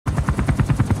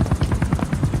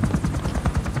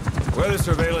Weather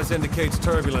surveillance indicates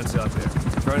turbulence out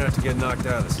there. Try not to get knocked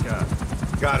out of the sky.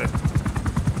 Got it.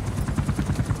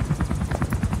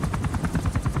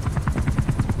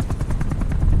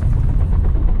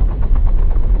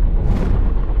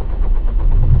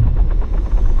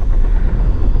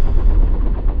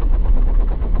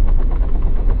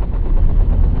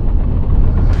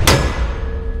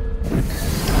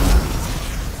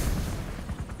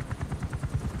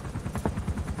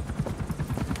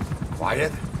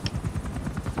 Quiet.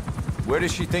 Where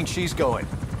does she think she's going?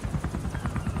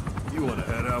 You want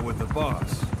to head out with the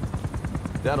boss?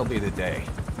 That'll be the day.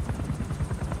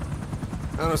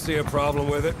 I don't see a problem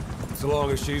with it, so long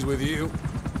as she's with you.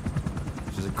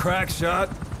 She's a crack shot,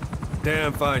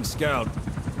 damn fine scout.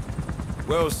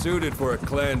 Well suited for a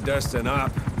clandestine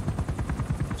op.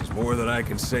 Which is more than I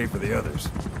can say for the others.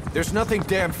 There's nothing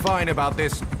damn fine about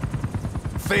this...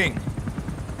 thing.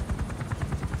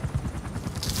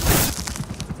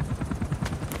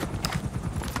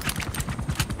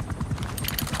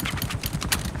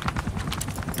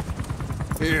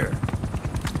 Here.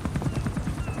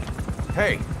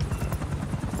 Hey.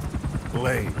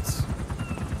 Blades.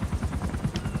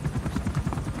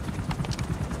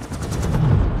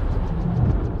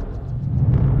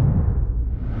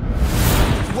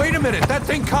 Wait a minute, that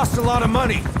thing costs a lot of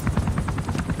money.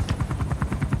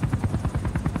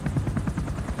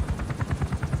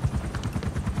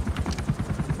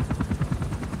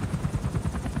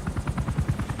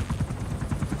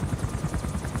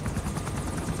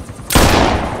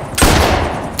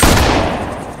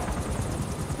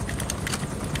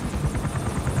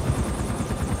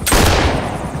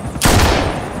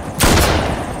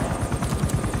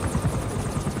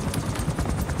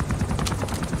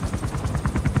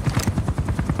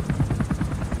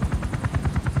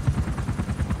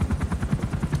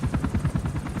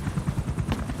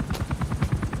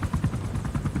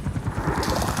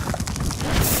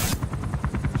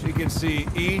 Can see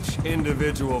each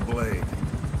individual blade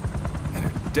and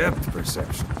her depth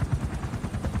perception.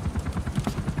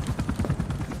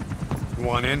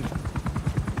 One in?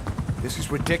 This is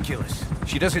ridiculous.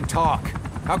 She doesn't talk.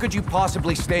 How could you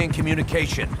possibly stay in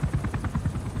communication?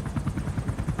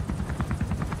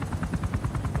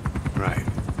 Right.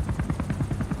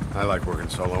 I like working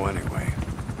solo anyway.